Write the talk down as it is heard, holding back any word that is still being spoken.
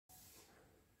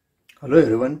Hello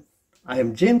everyone, I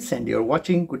am James and you are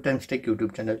watching Good Times Tech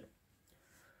YouTube channel.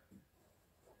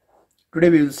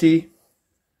 Today we will see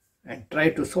and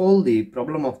try to solve the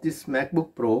problem of this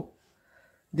MacBook Pro.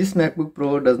 This MacBook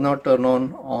Pro does not turn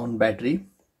on battery.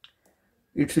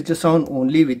 It switches on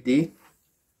only with the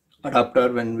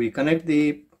adapter. When we connect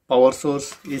the power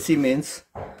source AC mains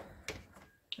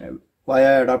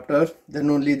via adapter,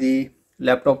 then only the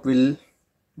laptop will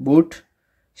boot,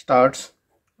 starts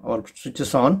or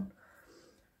switches on,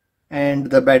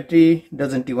 and the battery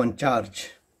doesn't even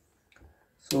charge.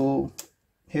 So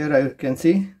here I can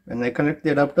see when I connect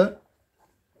the adapter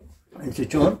and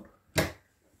switch on,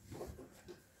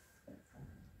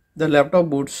 the laptop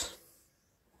boots.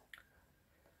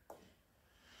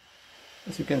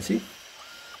 As you can see,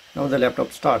 now the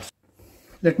laptop starts.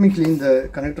 Let me clean the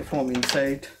connector from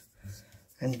inside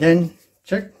and then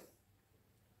check.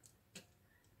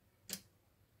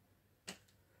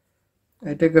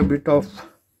 I take a bit of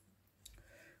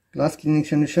glass cleaning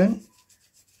solution .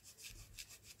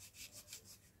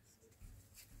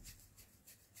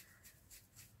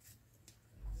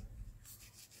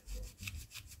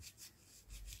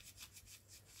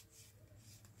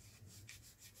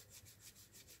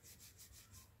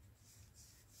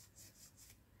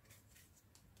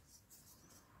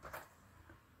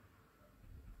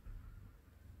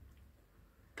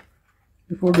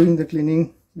 Before doing the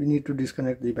cleaning, we need to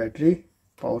disconnect the battery,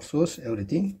 power source,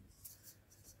 everything,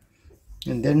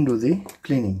 and then do the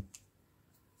cleaning.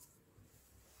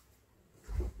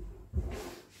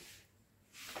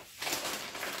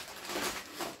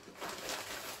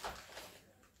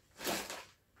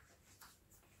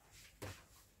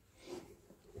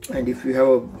 And if you have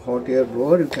a hot air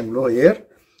blower, you can blow air.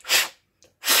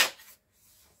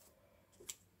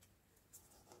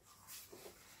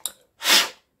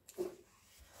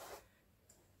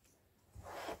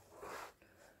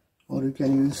 Or you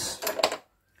can use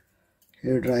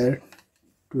hair dryer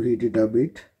to heat it a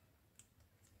bit.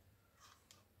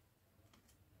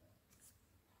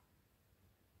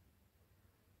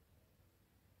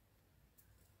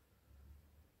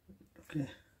 Okay,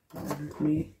 let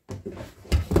me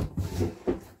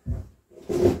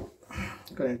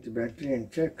connect the battery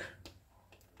and check.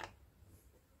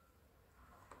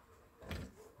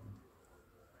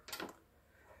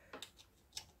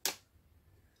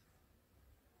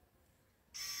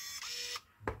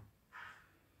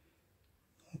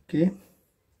 Okay,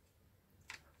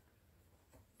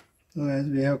 now as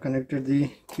we have connected the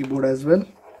keyboard as well,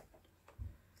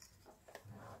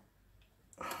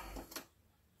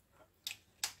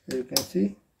 here you can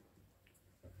see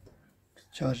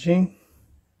charging.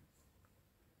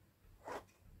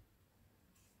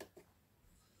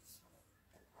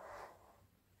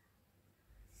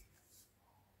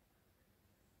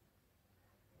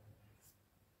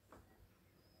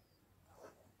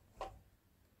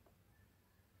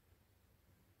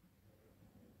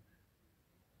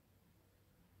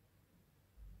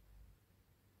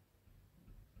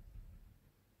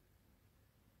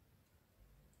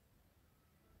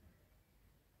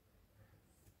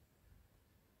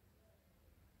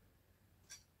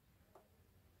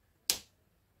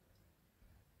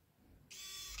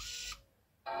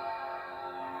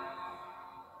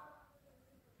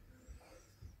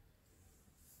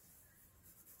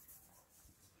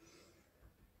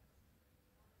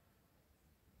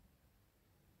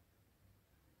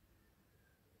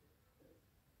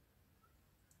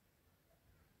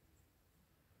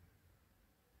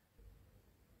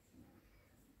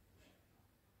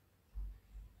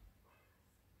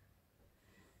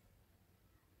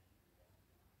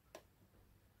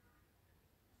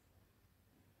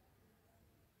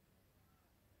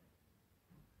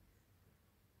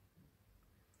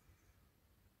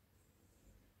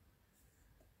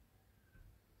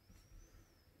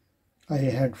 I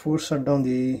had force shut down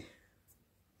the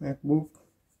MacBook,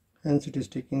 hence it is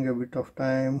taking a bit of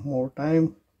time, more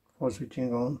time for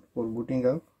switching on, for booting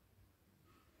up.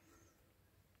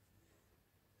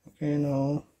 Okay,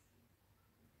 now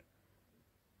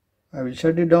I will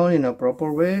shut it down in a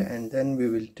proper way and then we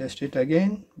will test it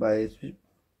again by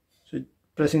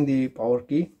pressing the power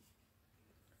key.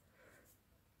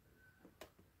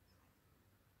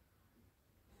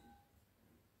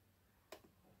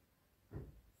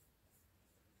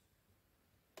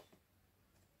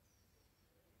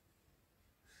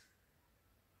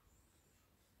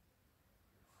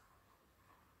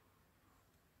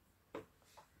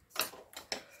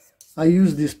 I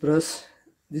use this brush.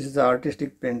 This is the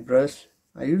artistic paint brush.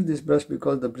 I use this brush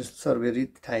because the bristles are very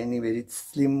tiny, very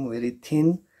slim, very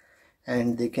thin,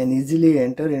 and they can easily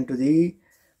enter into the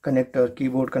connector,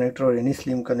 keyboard connector or any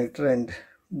slim connector, and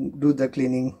do the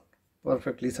cleaning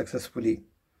perfectly successfully.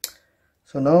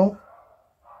 So now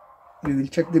we will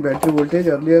check the battery voltage.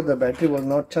 Earlier the battery was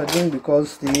not charging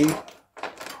because the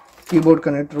keyboard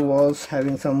connector was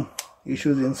having some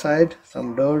issues inside,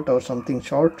 some dirt or something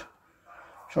short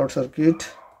circuit.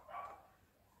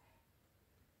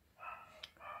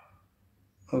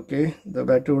 Okay, the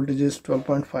battery voltage is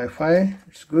 12.55.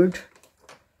 it's good.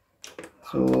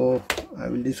 So I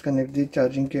will disconnect the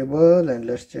charging cable and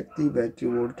let's check the battery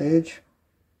voltage.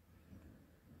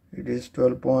 It is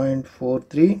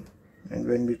 12.43, and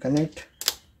when we connect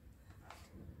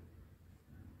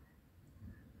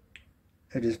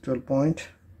it is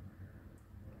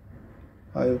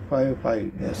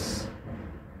 12.555. yes.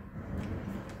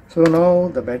 So now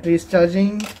the battery is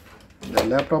charging, the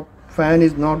laptop fan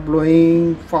is not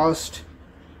blowing fast,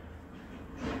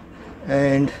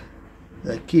 and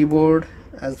the keyboard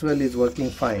as well is working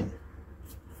fine.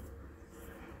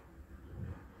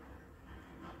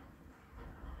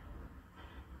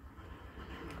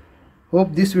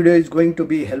 Hope this video is going to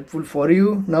be helpful for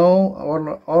you.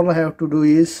 Now all I have to do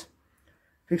is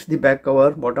fix the back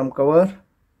cover, bottom cover,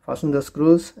 fasten the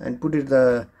screws and put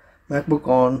the MacBook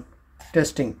on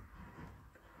testing.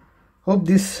 Hope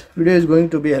this video is going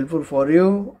to be helpful for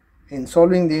you in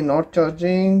solving the not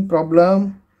charging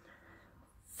problem,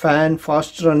 fan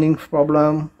fast running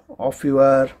problem of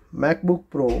your MacBook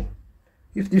Pro.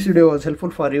 If this video was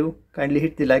helpful for you, kindly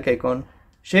hit the like icon,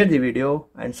 share the video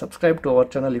and subscribe to our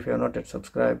channel if you are not yet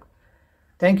subscribed.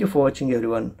 Thank you for watching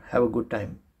everyone. Have a good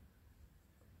time.